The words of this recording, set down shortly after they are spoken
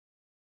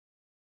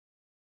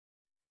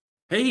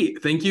Hey,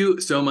 thank you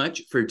so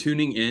much for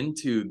tuning in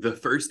to the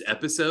first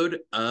episode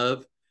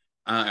of,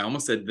 I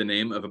almost said the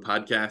name of a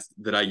podcast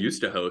that I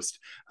used to host.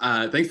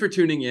 Thanks for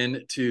tuning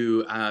in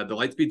to the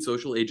Lightspeed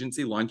Social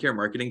Agency Lawn Care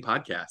Marketing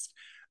Podcast.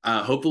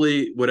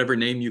 Hopefully, whatever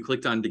name you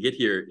clicked on to get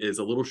here is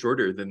a little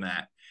shorter than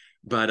that.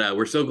 But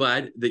we're so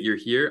glad that you're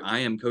here. I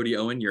am Cody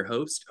Owen, your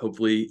host.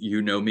 Hopefully,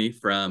 you know me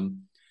from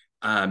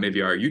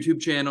maybe our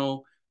YouTube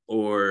channel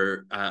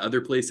or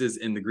other places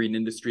in the green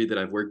industry that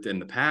I've worked in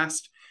the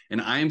past. And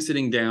I am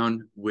sitting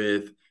down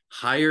with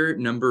hire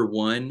number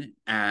one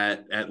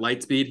at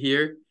Lightspeed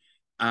here.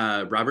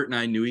 Robert and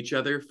I knew each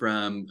other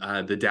from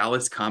the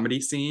Dallas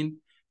comedy scene,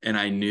 and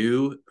I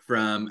knew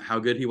from how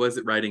good he was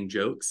at writing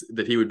jokes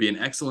that he would be an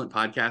excellent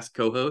podcast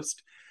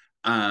co-host.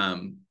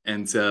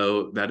 And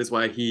so that is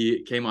why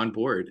he came on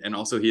board. And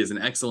also, he is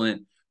an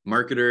excellent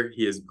marketer.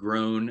 He has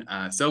grown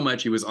so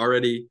much. He was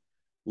already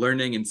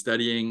learning and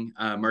studying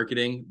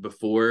marketing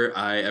before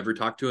I ever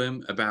talked to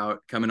him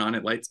about coming on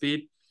at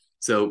Lightspeed.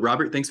 So,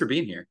 Robert, thanks for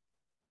being here.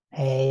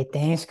 Hey,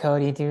 thanks,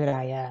 Cody, dude.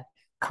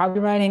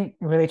 Copywriting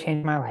really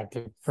changed my life,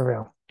 dude, for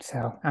real.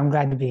 So I'm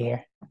glad to be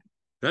here.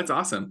 That's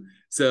awesome.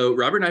 So,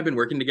 Robert and I have been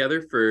working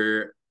together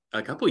for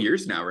a couple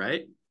years now,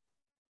 right?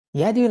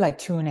 Yeah, dude, like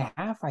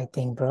 2.5, I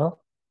think, bro.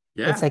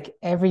 It's Yeah. like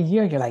every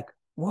year you're like,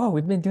 whoa,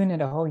 we've been doing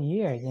it a whole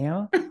year, you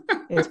know?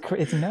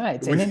 It's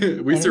nuts. And then we and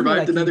then you're survived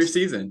like another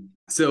season.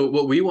 So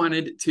what we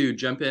wanted to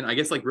jump in, I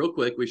guess like real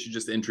quick, we should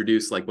just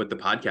introduce like what the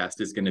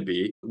podcast is going to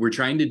be. We're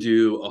trying to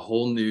do a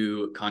whole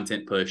new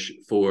content push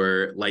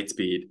for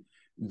Lightspeed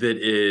that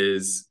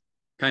is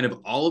kind of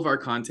all of our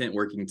content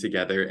working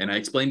together. And I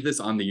explained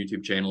this on the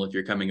YouTube channel if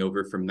you're coming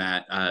over from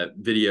that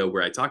video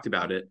where I talked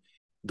about it.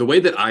 The way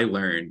that I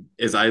learn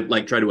is I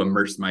like try to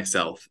immerse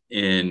myself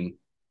in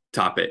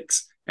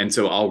topics. And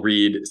so I'll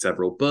read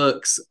several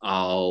books,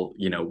 I'll,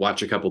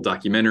 watch a couple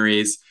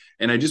documentaries,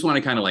 and I just want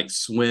to kind of like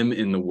swim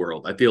in the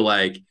world. I feel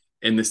like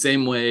in the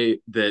same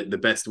way that the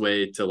best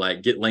way to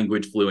like get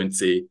language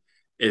fluency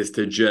is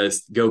to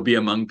just go be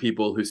among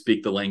people who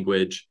speak the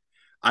language.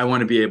 I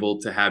want to be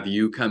able to have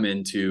you come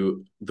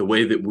into the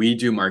way that we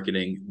do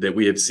marketing that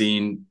we have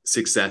seen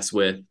success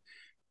with.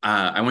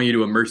 I want you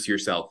to immerse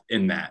yourself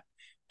in that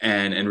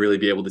and really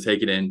be able to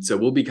take it in. So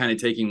we'll be kind of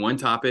taking one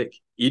topic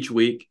each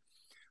week.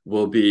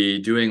 We'll be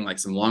doing like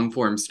some long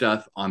form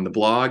stuff on the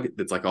blog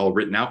that's like all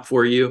written out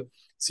for you.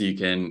 So you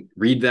can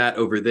read that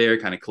over there,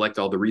 kind of collect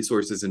all the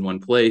resources in one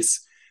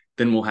place.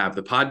 Then we'll have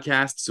the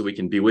podcast so we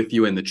can be with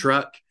you in the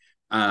truck,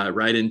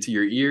 right into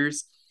your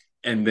ears.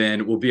 And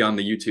then we'll be on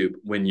the YouTube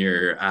when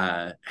you're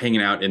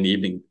hanging out in the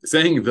evening.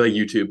 Saying the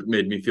YouTube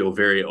made me feel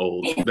very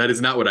old. That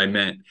is not what I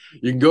meant.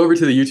 You can go over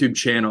to the YouTube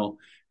channel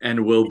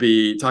and we'll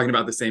be talking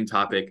about the same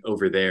topic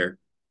over there.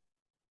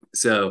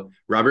 So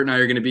Robert and I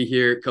are going to be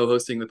here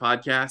co-hosting the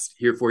podcast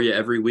here for you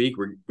every week.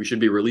 We should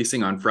be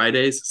releasing on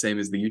Fridays, same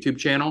as the YouTube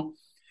channel.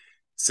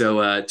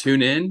 So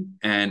tune in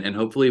and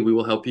hopefully we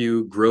will help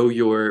you grow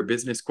your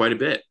business quite a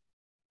bit.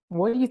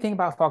 what do you think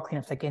about fall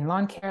cleanups? Like in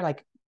lawn care,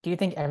 like do you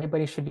think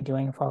everybody should be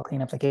doing fall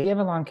cleanups? Like if you have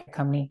a lawn care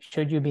company,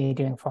 should you be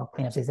doing fall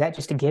cleanups? Is that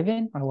just a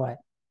given or what?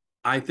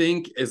 I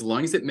think as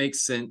long as it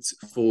makes sense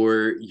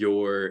for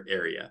your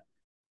area.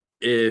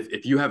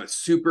 If you have a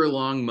super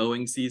long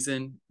mowing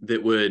season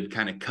that would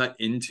kind of cut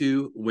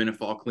into when a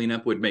fall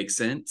cleanup would make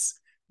sense,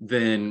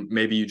 then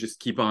maybe you just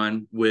keep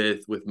on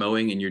with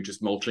mowing and you're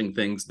just mulching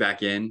things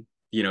back in,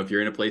 if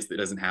you're in a place that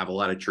doesn't have a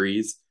lot of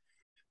trees.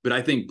 But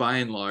I think by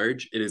and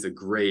large, it is a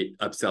great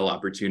upsell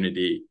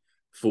opportunity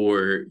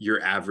for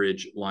your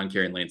average lawn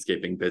care and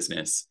landscaping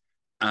business.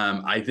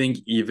 I think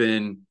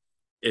even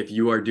if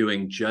you are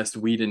doing just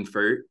weed and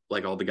fert,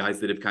 like all the guys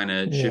that have kind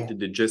of Yeah.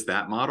 shifted to just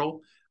that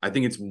model, I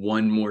think it's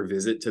one more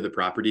visit to the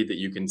property that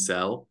you can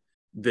sell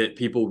that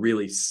people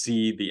really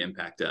see the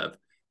impact of.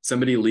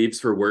 Somebody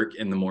leaves for work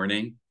in the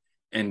morning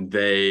and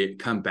they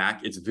come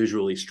back, it's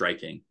visually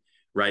striking,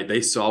 right? They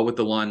saw what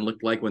the lawn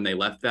looked like when they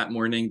left that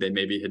morning. They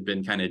maybe had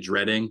been kind of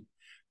dreading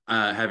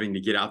having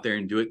to get out there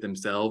and do it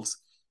themselves.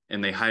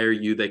 And they hire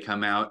you, they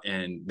come out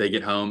and they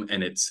get home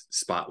and it's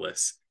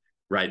spotless,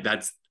 right?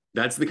 That's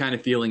the kind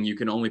of feeling you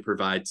can only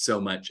provide so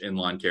much in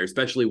lawn care,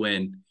 especially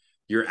when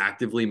you're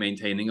actively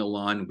maintaining a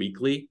lawn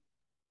weekly.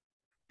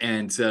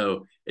 And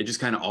so it just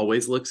kind of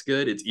always looks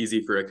good. It's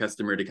easy for a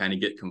customer to kind of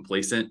get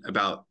complacent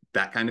about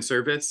that kind of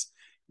service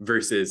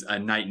versus a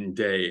night and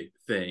day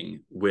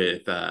thing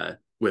with a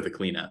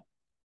cleanup.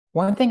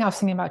 One thing I was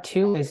thinking about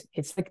too is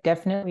it's like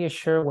definitely a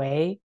sure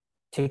way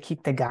to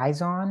keep the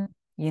guys on,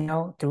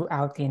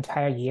 throughout the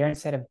entire year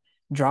instead of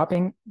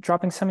dropping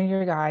some of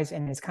your guys.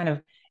 And it's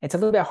a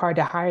little bit hard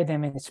to hire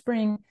them in the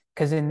spring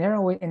because in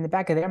the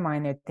back of their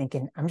mind, they're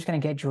thinking, I'm just gonna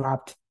get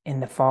dropped in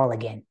the fall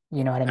again.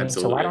 You know what I mean?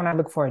 So why don't Absolutely. I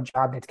look for a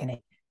job that's gonna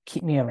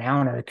keep me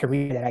around or a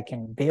career that I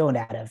can build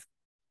out of?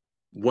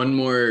 One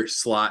more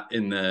slot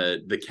in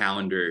the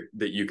calendar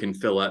that you can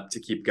fill up to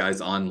keep guys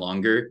on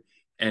longer,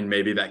 and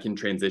maybe that can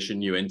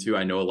transition you into,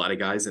 I know a lot of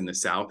guys in the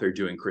South are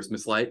doing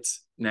Christmas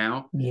lights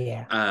now,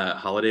 Yeah.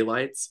 holiday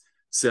lights.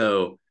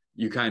 So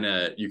you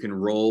can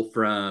roll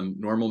from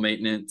normal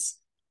maintenance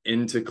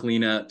into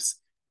cleanups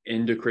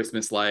into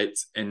Christmas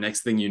lights, and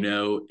next thing you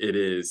know, it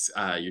is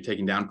you're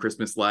taking down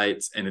Christmas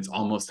lights, and it's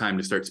almost time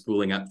to start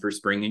spooling up for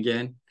spring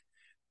again.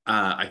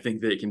 I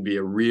think that it can be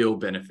a real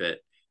benefit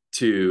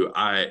to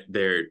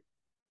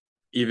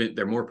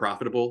they're more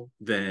profitable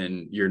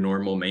than your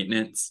normal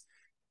maintenance,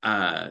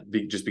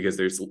 just because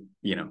there's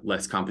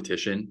less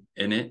competition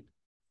in it,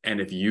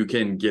 and if you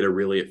can get a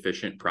really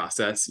efficient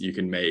process, you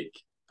can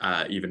make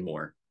even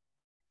more.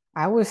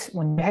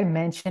 When you had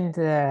mentioned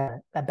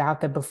about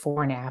the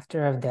before and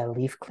after of the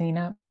leaf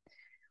cleanup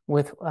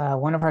with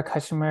one of our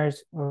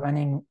customers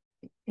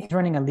he's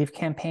running a leaf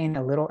campaign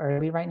a little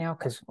early right now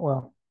because,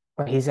 well,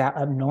 where he's out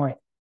up north.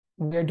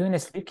 We're doing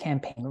this leaf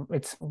campaign.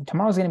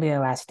 Tomorrow's going to be the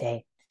last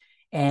day.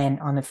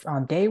 And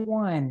on day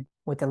one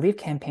with the leaf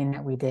campaign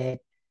that we did,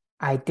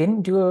 I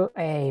didn't do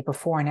a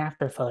before and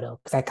after photo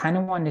because I kind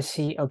of wanted to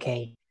see,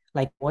 okay,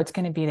 like what's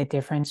going to be the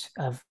difference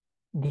of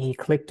the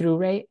click-through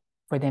rate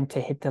for them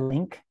to hit the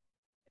link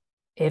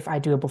if I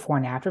do a before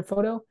and after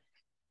photo.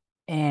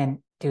 And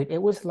dude,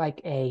 it was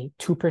like a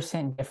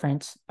 2%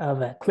 difference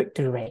of a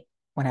click-through rate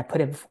when I put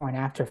it before and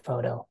after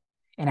photo.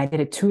 And I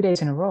did it 2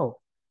 days in a row.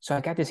 So I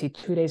got to see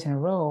 2 days in a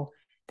row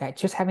that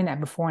just having that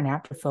before and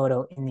after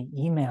photo in the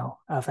email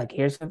of like,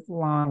 here's a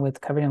lawn with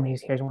covered in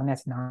leaves, here's one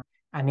that's not.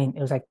 I mean,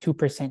 it was like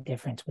 2%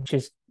 difference, which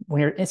is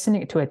when you're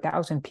sending it to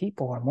 1,000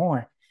 people or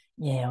more,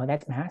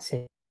 that's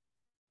massive.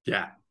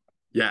 Yeah.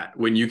 Yeah.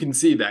 When you can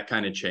see that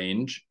kind of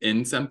change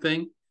in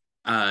something,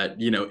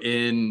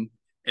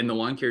 in the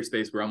lawn care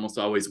space, we're almost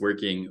always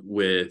working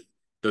with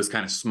those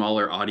kind of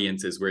smaller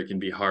audiences where it can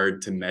be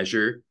hard to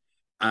measure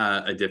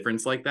a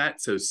difference like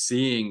that. So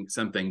seeing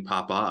something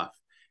pop off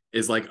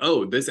is like,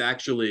 oh, this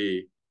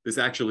actually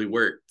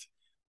worked.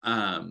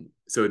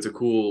 So it's a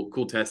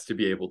cool test to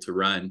be able to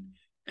run.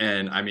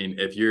 And I mean,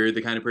 if you're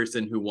the kind of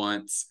person who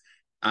wants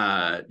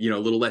a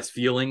little less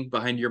feeling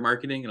behind your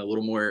marketing and a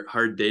little more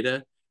hard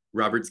data,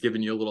 Robert's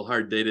given you a little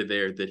hard data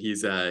there that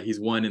he's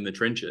won in the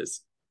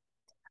trenches.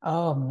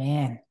 Oh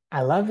man,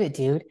 I love it,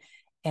 dude.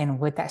 And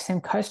with that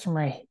same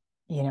customer,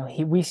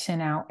 we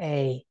sent out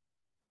a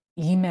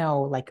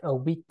email like a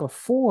week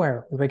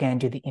before we were going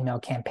to do the email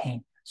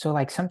campaign. So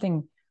like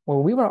something where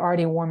we were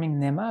already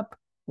warming them up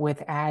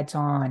with ads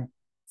on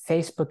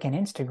Facebook and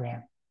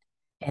Instagram.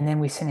 And then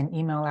we sent an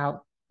email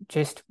out,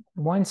 just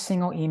one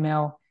single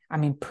email. I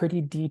mean,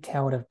 pretty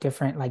detailed of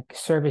different like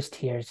service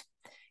tiers.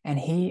 And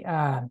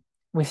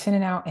we sent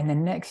it out, and the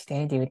next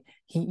day, dude,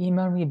 he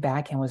emailed me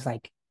back and was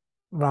like,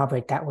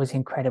 Robert, that was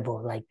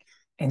incredible. Like,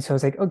 and so I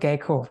was like, okay,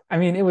 cool. I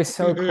mean, it was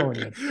so cool,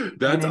 dude.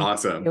 That's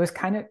awesome. It was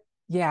kind of,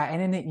 yeah.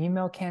 And then the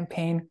email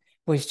campaign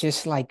was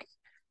just like,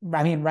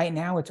 I mean, right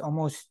now it's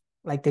almost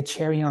like the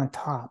cherry on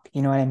top.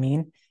 You know what I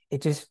mean?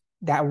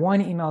 That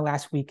one email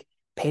last week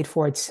paid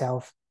for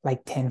itself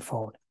like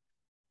tenfold.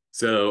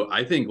 So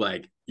I think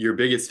like your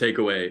biggest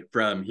takeaway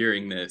from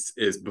hearing this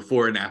is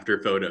before and after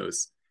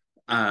photos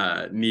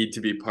need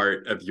to be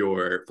part of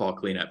your fall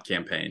cleanup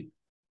campaign.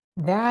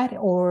 That,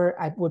 or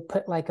I would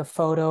put like a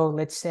photo,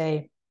 let's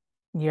say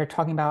you're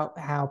talking about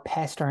how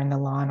pests are in the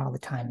lawn all the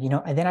time,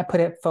 and then I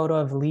put a photo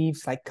of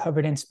leaves like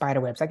covered in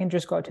spider webs. I can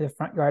just go out to the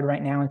front yard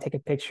right now and take a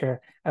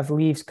picture of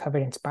leaves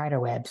covered in spider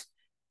webs,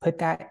 put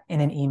that in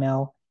an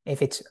email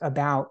if it's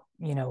about,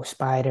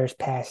 spiders,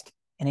 pests.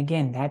 And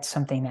again, that's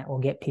something that will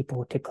get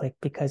people to click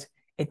because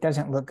it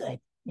doesn't look good,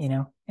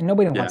 and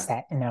nobody wants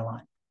that in their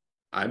lawn.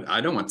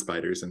 I don't want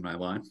spiders in my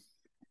lawn.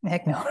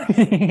 Heck no.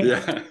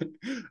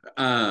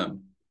 Yeah.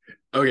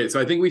 Okay,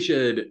 so I think we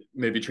should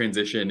maybe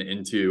transition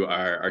into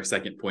our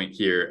second point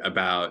here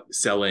about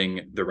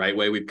selling the right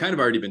way. We've kind of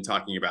already been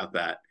talking about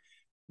that.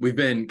 We've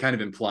been kind of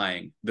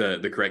implying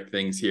the correct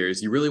things here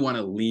is you really want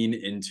to lean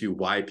into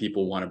why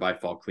people want to buy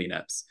fall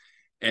cleanups.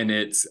 And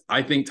it's,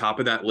 I think, top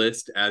of that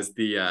list as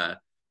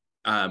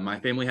my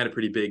family had a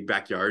pretty big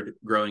backyard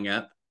growing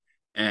up,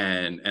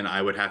 and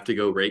I would have to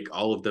go rake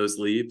all of those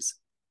leaves.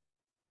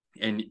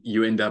 And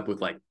you end up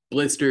with like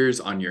blisters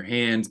on your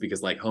hands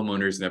because like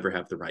homeowners never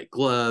have the right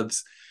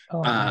gloves. Oh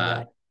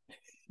my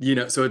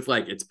God. So it's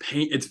like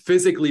it's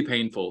physically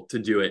painful to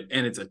do it,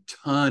 and it's a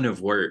ton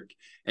of work.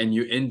 And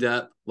you end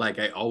up like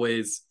I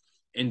always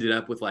ended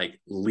up with like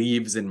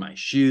leaves in my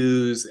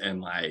shoes,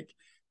 and like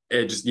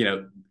it just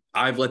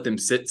I've let them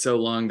sit so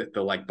long that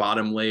the like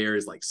bottom layer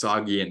is like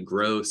soggy and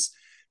gross.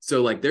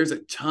 So like there's a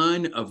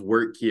ton of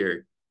work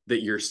here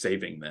that you're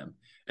saving them.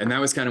 And that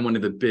was kind of one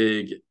of the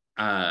big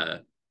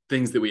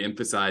things that we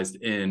emphasized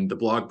in the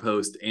blog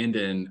post and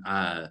in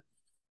the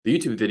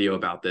YouTube video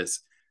about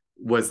this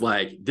was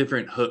like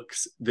different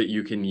hooks that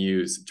you can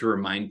use to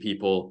remind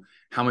people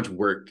how much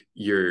work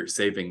you're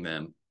saving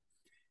them.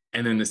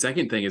 And then the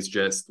second thing is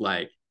just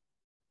like,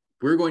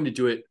 we're going to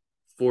do it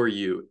for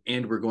you,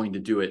 and we're going to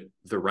do it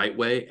the right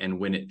way and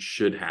when it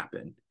should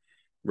happen,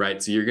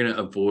 right? So you're going to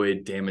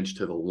avoid damage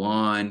to the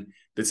lawn.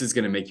 This is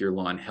going to make your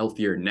lawn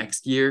healthier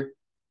next year.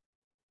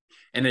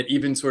 And it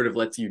even sort of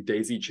lets you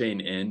daisy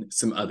chain in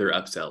some other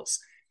upsells.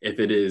 If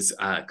it is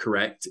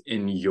correct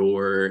in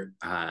your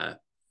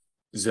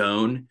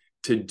zone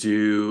to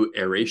do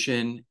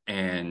aeration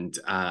and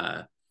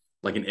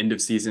like an end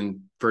of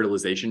season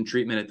fertilization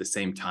treatment at the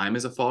same time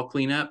as a fall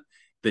cleanup,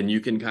 then you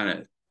can kind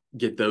of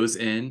get those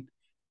in.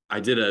 I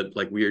did a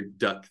like weird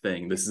duck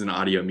thing. This is an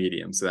audio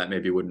medium, so that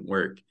maybe wouldn't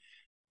work.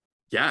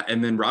 Yeah.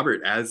 And then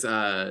Robert, as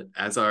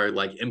our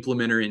like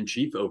implementer in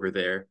chief over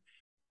there,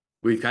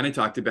 we've kind of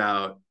talked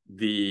about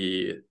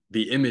the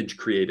image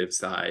creative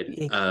side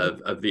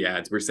of the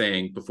ads. We're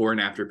saying before and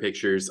after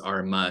pictures are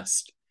a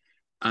must.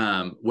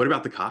 What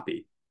about the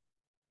copy?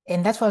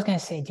 And that's what I was going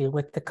to say, dude.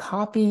 With the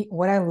copy,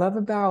 what I love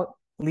about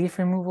leaf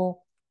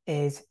removal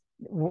is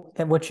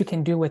that what you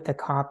can do with the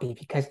copy,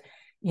 because,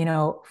 you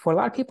know, for a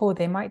lot of people,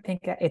 they might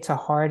think that it's a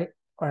hard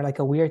or like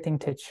a weird thing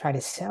to try to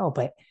sell,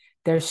 but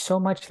there's so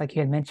much, like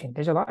you had mentioned,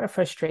 there's a lot of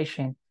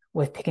frustration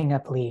with picking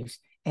up leaves.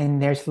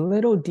 And there's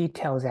little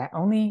details that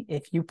only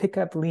if you pick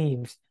up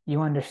leaves,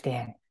 you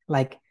understand,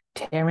 like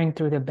tearing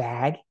through the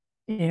bag.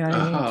 You know what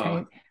I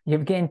mean? You're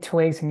getting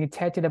twigs and you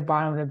tear to the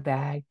bottom of the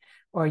bag,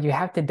 or you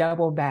have to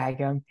double bag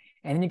them,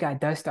 and then you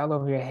got dust all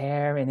over your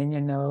hair and in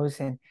your nose,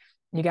 and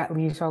you got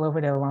leaves all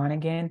over the lawn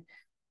again.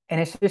 And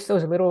it's just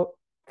those little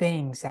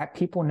things that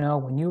people know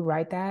when you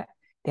write that,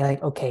 they're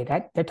like, okay,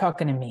 that they're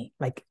talking to me.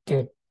 Like,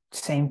 dude,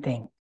 same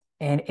thing.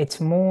 And it's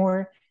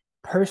more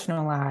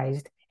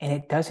personalized and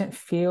it doesn't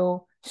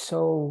feel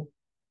so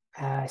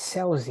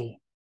salesy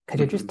because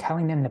you're just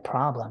telling them the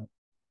problem.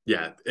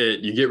 Yeah,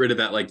 you get rid of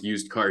that like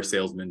used car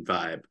salesman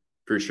vibe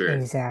for sure.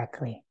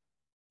 Exactly.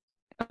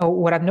 Oh,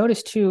 what I've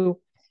noticed too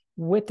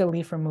with the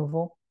leaf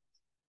removal,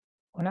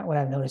 well, not what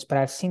I've noticed, but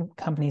I've seen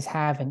companies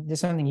have, and this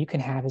is something you can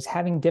have, is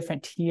having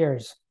different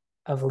tiers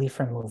of leaf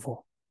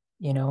removal.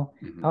 You know,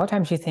 a lot of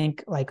times you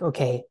think like,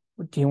 okay,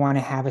 do you want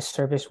to have a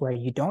service where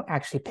you don't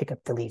actually pick up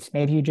the leaves?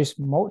 Maybe you just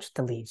mulch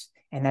the leaves,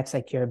 and that's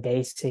like your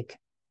basic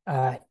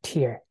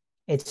tier.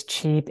 It's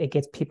cheap, it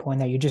gets people in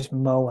there, you just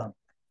mow them.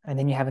 And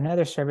then you have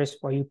another service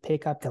where you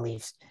pick up the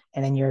leaves.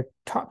 And then your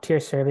top tier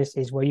service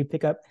is where you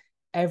pick up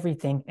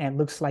everything and it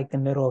looks like the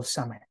middle of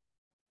summer.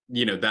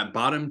 You know, that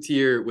bottom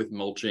tier with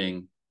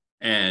mulching,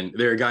 and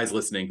there are guys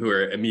listening who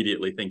are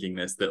immediately thinking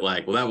this, that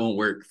like, well, that won't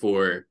work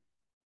for,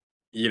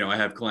 you know, I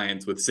have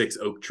clients with 6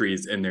 oak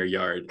trees in their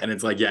yard. And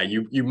it's like, yeah,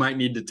 you might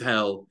need to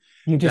tell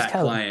that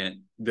client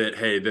that,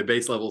 hey, the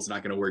base level is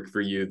not going to work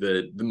for you.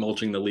 The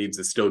mulching the leaves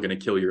is still going to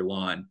kill your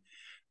lawn.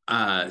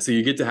 So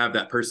you get to have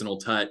that personal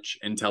touch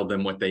and tell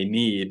them what they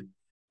need.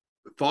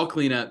 Fall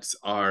cleanups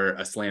are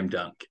a slam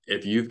dunk.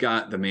 If you've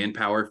got the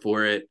manpower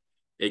for it,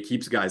 it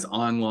keeps guys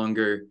on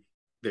longer.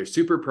 They're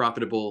super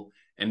profitable.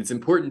 And it's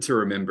important to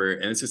remember,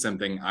 and this is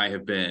something I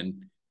have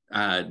been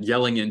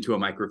yelling into a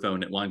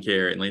microphone at lawn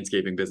care and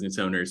landscaping business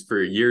owners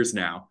for years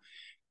now,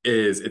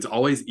 is it's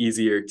always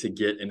easier to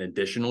get an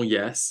additional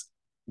yes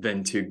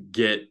than to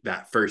get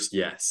that first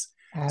yes.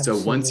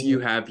 Absolutely. So once you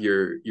have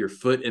your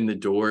foot in the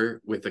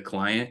door with the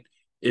client,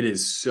 it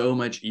is so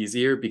much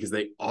easier because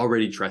they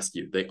already trust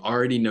you. They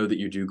already know that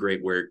you do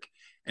great work.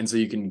 And so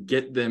you can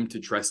get them to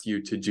trust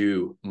you to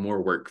do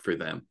more work for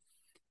them.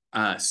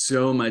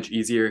 So much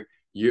easier.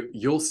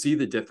 You'll see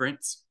the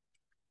difference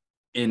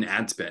in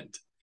ad spend.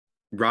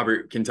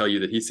 Robert can tell you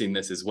that he's seen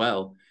this as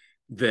well,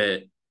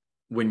 that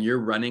when you're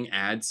running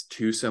ads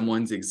to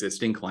someone's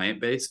existing client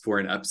base for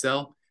an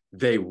upsell,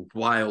 they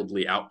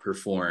wildly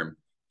outperform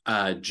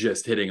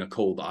just hitting a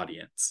cold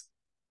audience.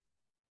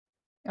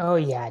 Oh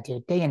yeah,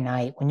 dude, day and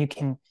night. When you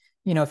can,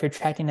 you know, if you're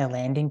tracking a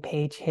landing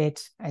page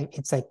hits,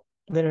 it's like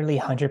literally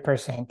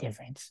 100%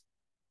 difference,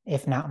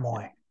 if not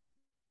more.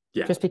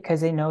 Yeah. Just because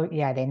they know,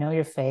 yeah, they know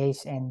your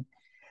face. And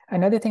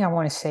another thing I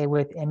want to say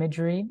with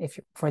imagery, if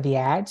for the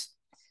ads,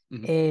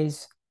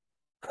 is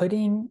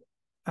putting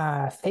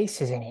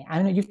faces in it.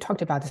 I know you've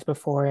talked about this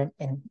before in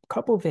a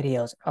couple of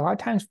videos. A lot of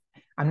times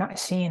I'm not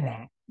seeing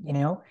that, you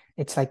know,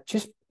 it's like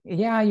just,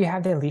 yeah, you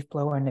have the leaf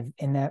blower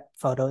in the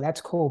photo.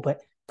 That's cool.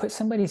 But put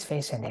somebody's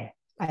face in there.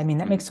 I mean,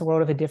 that makes a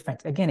world of a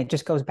difference. Again, it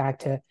just goes back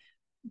to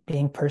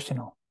being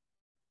personal.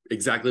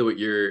 Exactly what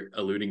you're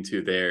alluding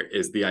to there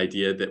is the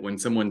idea that when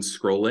someone's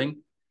scrolling,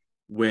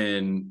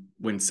 when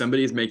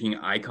somebody's making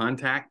eye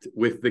contact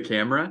with the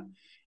camera,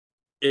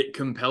 it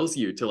compels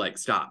you to like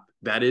stop.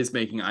 That is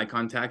making eye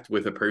contact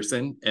with a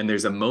person. And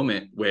there's a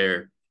moment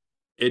where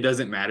it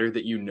doesn't matter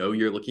that you know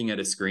you're looking at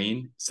a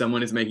screen.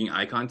 Someone is making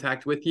eye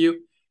contact with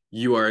you.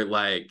 You are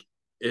like,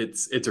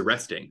 it's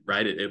arresting,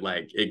 right?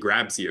 It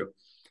grabs you.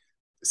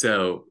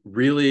 So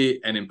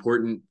really an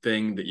important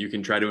thing that you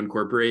can try to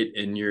incorporate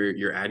in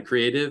your ad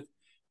creative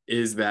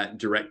is that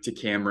direct to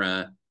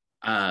camera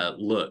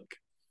look,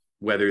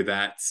 whether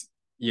that's,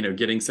 you know,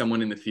 getting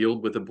someone in the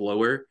field with a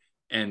blower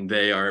and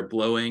they are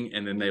blowing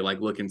and then they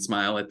like look and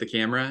smile at the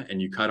camera and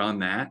you cut on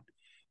that.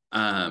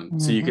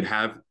 So you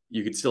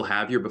could still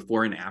have your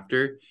before and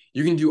after.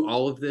 You can do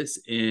all of this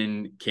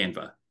in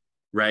Canva,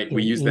 right?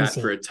 We use that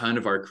for a ton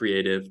of our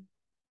creative.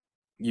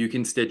 You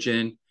can stitch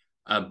in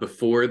a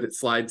before that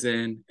slides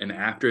in, and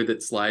after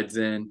that slides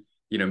in,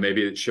 you know,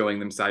 maybe it's showing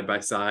them side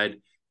by side.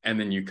 And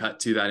then you cut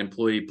to that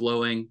employee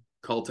blowing,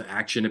 call to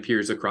action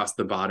appears across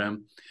the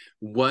bottom.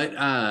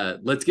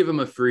 Let's give them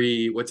a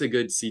free, what's a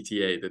good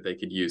CTA that they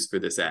could use for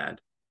this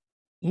ad?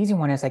 Easy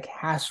one is like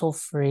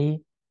hassle-free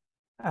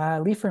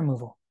leaf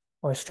removal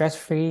or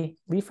stress-free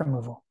leaf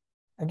removal.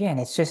 Again,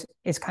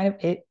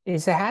 it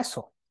is a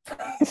hassle.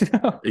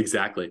 So,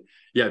 Exactly.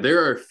 Yeah,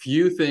 there are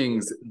few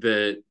things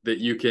that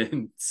you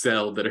can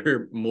sell that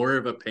are more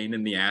of a pain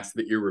in the ass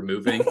that you're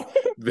removing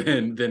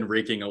than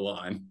raking a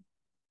lawn.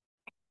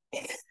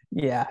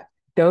 yeah,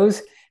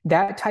 those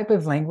that type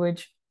of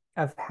language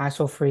of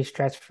hassle-free,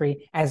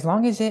 stress-free, as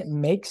long as it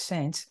makes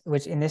sense,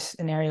 which in this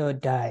scenario it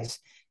does.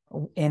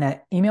 In an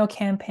email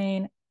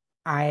campaign,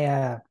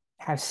 I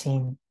have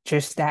seen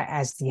just that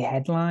as the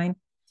headline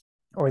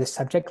or the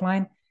subject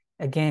line.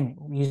 Again,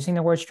 using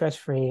the word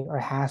stress-free or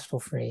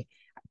hassle-free,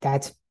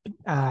 that's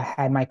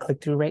had my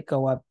click-through rate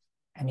go up,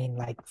 I mean,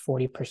 like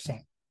 40%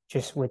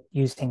 just with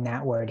using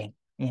that wording,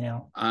 you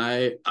know?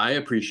 I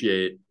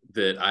appreciate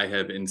that I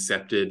have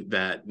incepted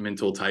that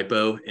mental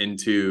typo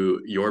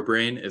into your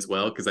brain as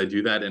well, because I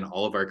do that in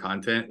all of our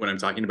content when I'm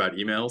talking about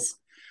emails.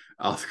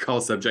 I'll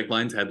call subject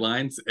lines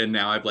headlines, and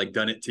now I've like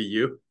done it to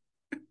you.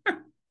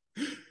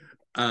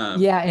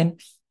 um, Yeah, and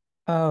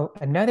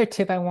another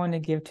tip I want to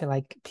give to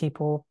like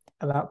people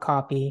about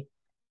copy,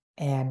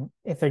 and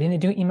if they're going to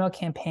do email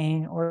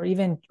campaign or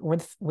even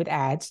with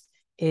ads,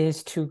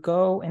 is to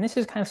go, and this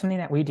is kind of something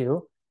that we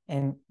do,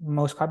 and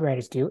most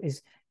copywriters do,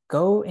 is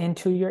go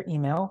into your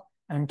email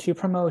and to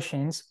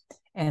promotions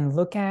and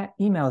look at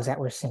emails that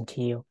were sent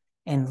to you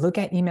and look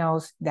at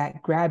emails that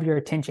grab your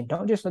attention.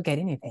 Don't just look at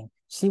anything.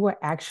 See what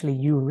actually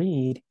you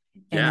read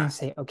and then yeah,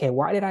 say, okay,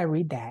 why did I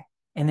read that?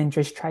 And then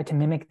just try to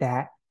mimic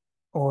that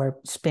or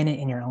spin it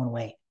in your own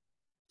way.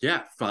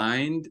 yeah.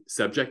 Find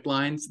subject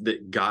lines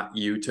that got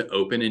you to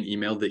open an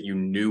email that you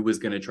knew was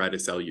going to try to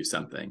sell you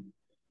something.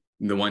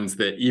 The ones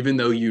that, even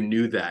though you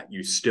knew that,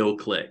 you still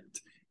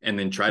clicked, and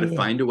then try to Yeah.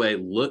 find a way,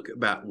 look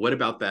about what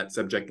about that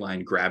subject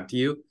line grabbed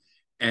you,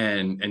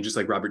 and just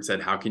like Robert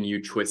said, how can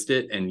you twist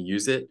it and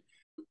use it.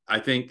 I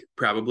think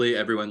probably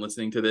everyone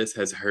listening to this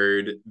has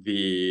heard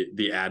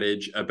the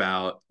adage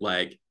about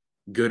like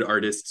good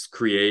artists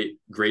create,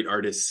 great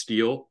artists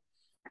steal.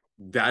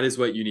 That is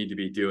what you need to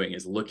be doing,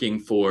 is looking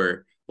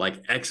for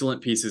like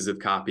excellent pieces of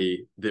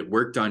copy that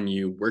worked on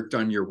you, worked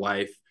on your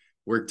wife,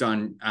 worked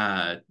on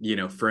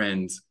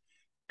friends,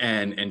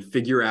 and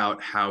figure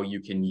out how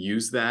you can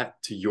use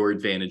that to your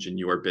advantage in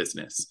your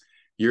business.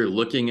 You're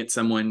looking at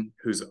someone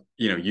who's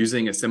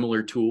using a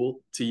similar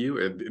tool to you,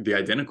 or the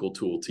identical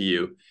tool to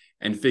you,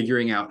 and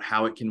figuring out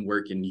how it can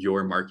work in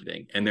your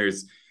marketing. And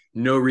there's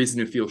no reason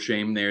to feel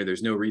shame there.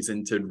 There's no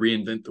reason to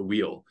reinvent the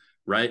wheel,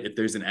 right? If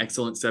there's an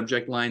excellent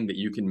subject line that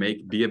you can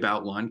make be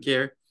about lawn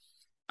care,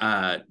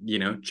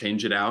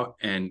 change it out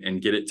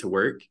and get it to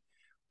work.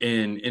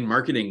 In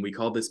marketing, we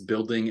call this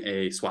building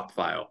a swap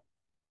file.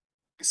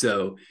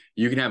 So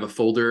you can have a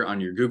folder on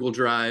your Google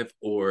Drive,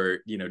 or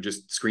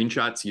just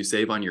screenshots you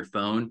save on your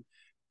phone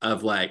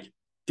of like,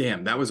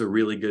 damn, that was a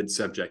really good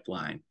subject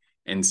line,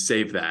 and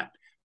save that.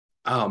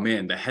 Oh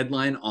man, the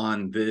headline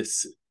on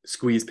this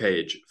squeeze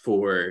page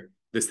for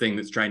this thing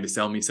that's trying to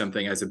sell me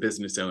something as a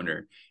business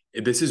owner,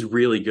 this is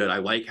really good. I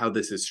like how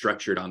this is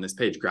structured on this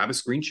page. Grab a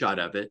screenshot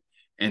of it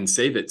and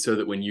save it, so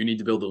that when you need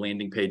to build a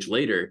landing page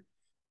later,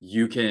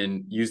 you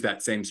can use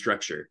that same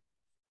structure.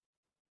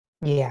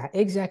 Yeah,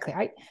 exactly.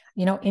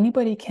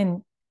 Anybody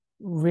can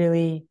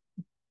really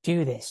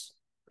do this.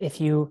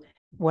 If you,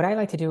 what I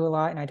like to do a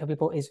lot, and I tell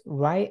people, is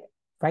write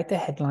the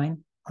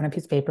headline on a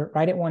piece of paper,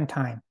 write it one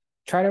time,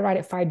 try to write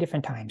it 5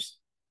 different times,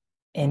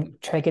 and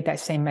try to get that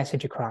same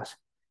message across.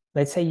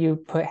 Let's say you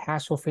put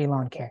hassle-free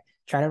lawn care.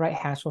 Try to write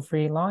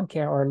hassle-free lawn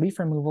care or leaf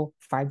removal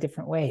 5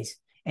 different ways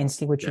and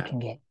see what you Yeah. can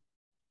get.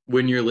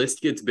 When your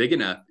list gets big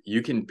enough,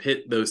 you can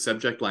pit those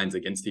subject lines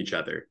against each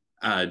other.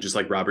 Just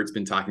like Robert's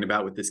been talking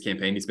about with this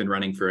campaign he's been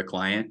running for a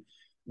client,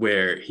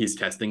 where he's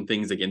testing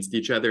things against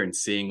each other and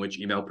seeing which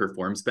email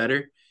performs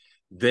better.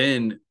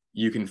 Then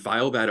you can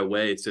file that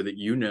away so that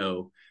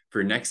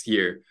for next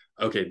year,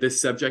 okay, this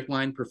subject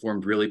line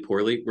performed really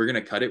poorly. We're going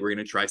to cut it. We're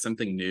going to try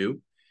something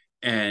new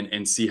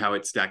and see how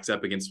it stacks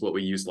up against what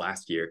we used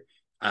last year.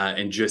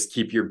 And just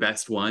keep your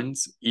best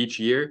ones each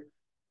year,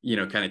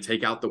 kind of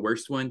take out the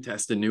worst one,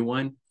 test a new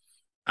one,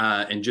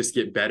 and just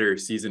get better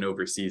season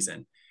over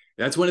season.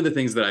 That's one of the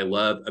things that I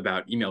love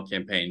about email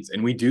campaigns.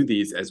 And we do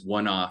these as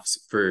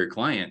one-offs for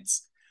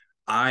clients.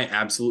 I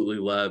absolutely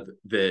love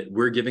that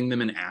we're giving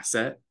them an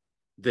asset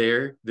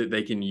there that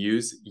they can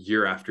use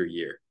year after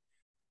year.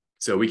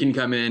 So we can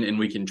come in and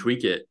we can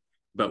tweak it.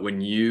 But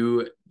when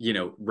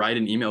write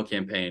an email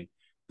campaign,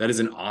 that is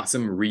an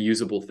awesome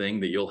reusable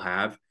thing that you'll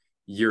have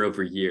year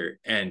over year.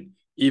 And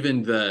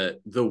even the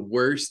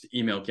worst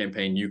email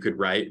campaign you could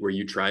write, where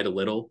you tried a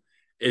little,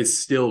 is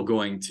still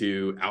going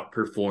to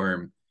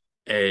outperform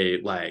a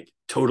like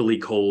totally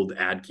cold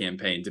ad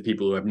campaign to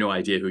people who have no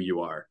idea who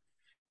you are.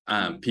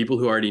 People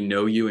who already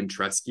know you and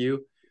trust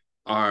you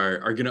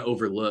are going to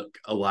overlook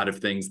a lot of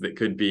things that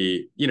could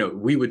be,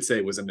 we would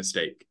say was a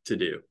mistake to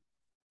do.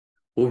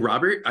 Well,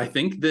 Robert, I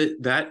think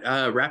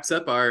that wraps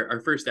up our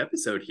first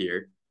episode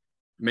here.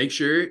 Make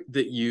sure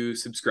that you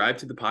subscribe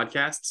to the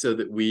podcast so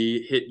that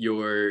we hit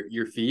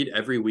your feed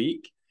every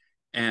week.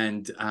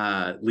 and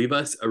leave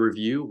us a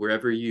review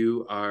wherever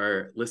you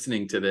are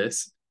listening to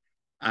this,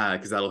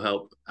 because that'll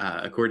help.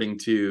 According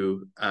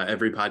to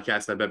every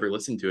podcast I've ever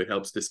listened to, it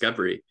helps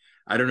discovery.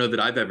 I don't know that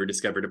I've ever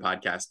discovered a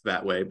podcast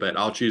that way, but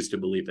I'll choose to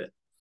believe it.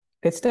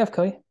 Good stuff,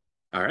 Cody.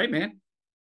 All right, man.